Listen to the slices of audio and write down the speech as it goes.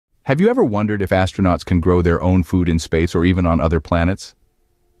Have you ever wondered if astronauts can grow their own food in space or even on other planets?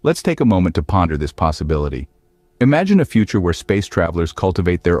 Let's take a moment to ponder this possibility. Imagine a future where space travelers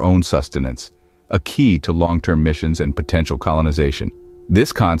cultivate their own sustenance, a key to long-term missions and potential colonization.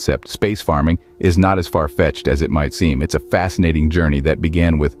 This concept, space farming, is not as far-fetched as it might seem. It's a fascinating journey that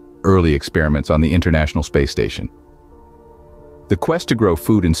began with early experiments on the International Space Station. The quest to grow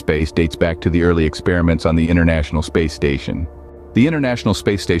food in space dates back to the early experiments on the International Space Station. The International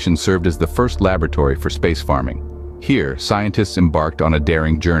Space Station served as the first laboratory for space farming. Here, scientists embarked on a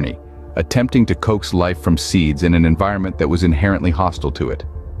daring journey, attempting to coax life from seeds in an environment that was inherently hostile to it.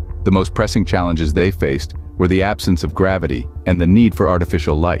 The most pressing challenges they faced were the absence of gravity and the need for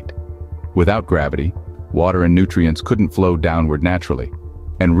artificial light. Without gravity, water and nutrients couldn't flow downward naturally,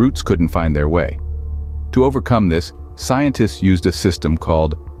 and roots couldn't find their way. To overcome this, scientists used a system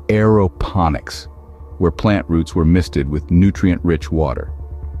called aeroponics, where plant roots were misted with nutrient-rich water.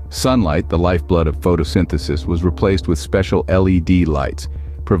 Sunlight, the lifeblood of photosynthesis, was replaced with special LED lights,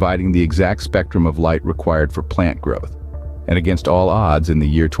 providing the exact spectrum of light required for plant growth. And against all odds, in the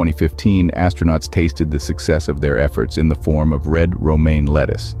year 2015, astronauts tasted the success of their efforts in the form of red romaine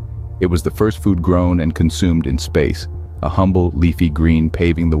lettuce. It was the first food grown and consumed in space, a humble, leafy green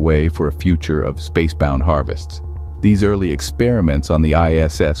paving the way for a future of space-bound harvests. These early experiments on the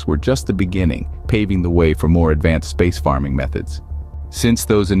ISS were just the beginning, paving the way for more advanced space farming methods. Since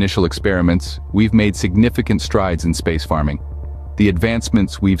those initial experiments, we've made significant strides in space farming. The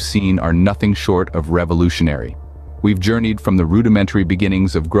advancements we've seen are nothing short of revolutionary. We've journeyed from the rudimentary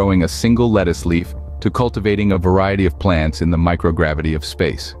beginnings of growing a single lettuce leaf to cultivating a variety of plants in the microgravity of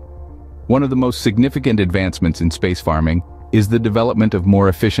space. One of the most significant advancements in space farming is the development of more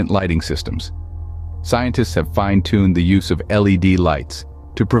efficient lighting systems. Scientists have fine-tuned the use of LED lights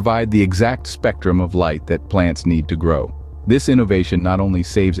to provide the exact spectrum of light that plants need to grow. This innovation not only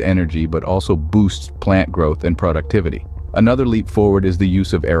saves energy but also boosts plant growth and productivity. Another leap forward is the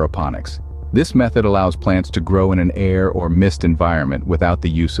use of aeroponics. This method allows plants to grow in an air or mist environment without the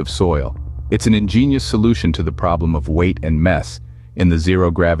use of soil. It's an ingenious solution to the problem of weight and mess in the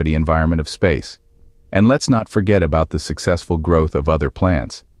zero-gravity environment of space. And let's not forget about the successful growth of other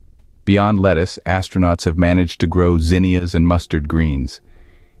plants. Beyond lettuce, astronauts have managed to grow zinnias and mustard greens.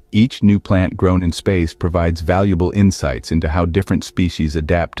 Each new plant grown in space provides valuable insights into how different species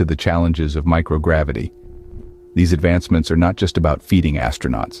adapt to the challenges of microgravity. These advancements are not just about feeding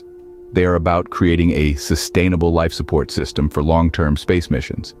astronauts. They are about creating a sustainable life support system for long-term space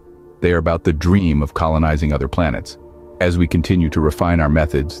missions. They are about the dream of colonizing other planets. As we continue to refine our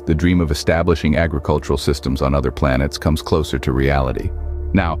methods, the dream of establishing agricultural systems on other planets comes closer to reality.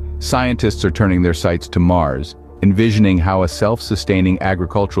 Now, scientists are turning their sights to Mars, envisioning how a self-sustaining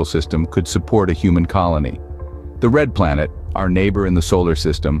agricultural system could support a human colony. The red planet, our neighbor in the solar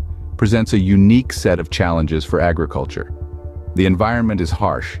system, presents a unique set of challenges for agriculture. The environment is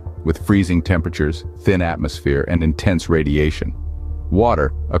harsh, with freezing temperatures, thin atmosphere, and intense radiation.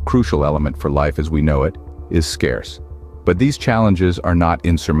 Water, a crucial element for life as we know it, is scarce. But these challenges are not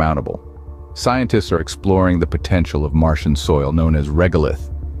insurmountable. Scientists are exploring the potential of Martian soil known as regolith,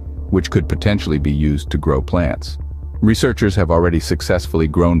 which could potentially be used to grow plants. Researchers have already successfully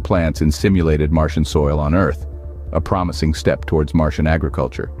grown plants in simulated Martian soil on Earth, a promising step towards Martian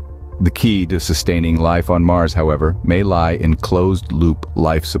agriculture. The key to sustaining life on Mars, however, may lie in closed-loop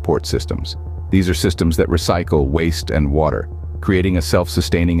life support systems. These are systems that recycle waste and water, creating a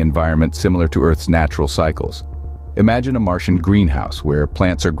self-sustaining environment similar to Earth's natural cycles. Imagine a Martian greenhouse where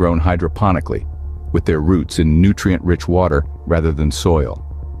plants are grown hydroponically, with their roots in nutrient-rich water rather than soil.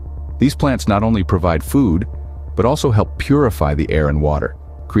 These plants not only provide food, but also help purify the air and water,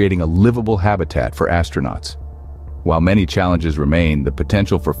 creating a livable habitat for astronauts. While many challenges remain, the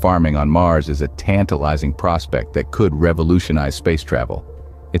potential for farming on Mars is a tantalizing prospect that could revolutionize space travel.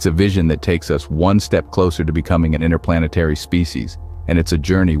 It's a vision that takes us one step closer to becoming an interplanetary species, and it's a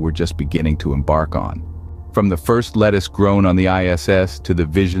journey we're just beginning to embark on. From the first lettuce grown on the ISS to the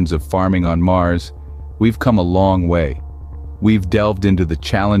visions of farming on Mars, we've come a long way. We've delved into the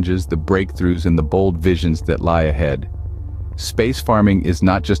challenges, the breakthroughs, and the bold visions that lie ahead. Space farming is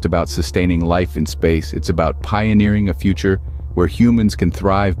not just about sustaining life in space, it's about pioneering a future where humans can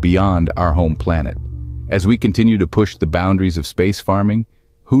thrive beyond our home planet. As we continue to push the boundaries of space farming,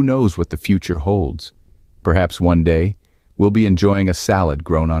 who knows what the future holds? Perhaps one day, we'll be enjoying a salad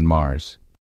grown on Mars.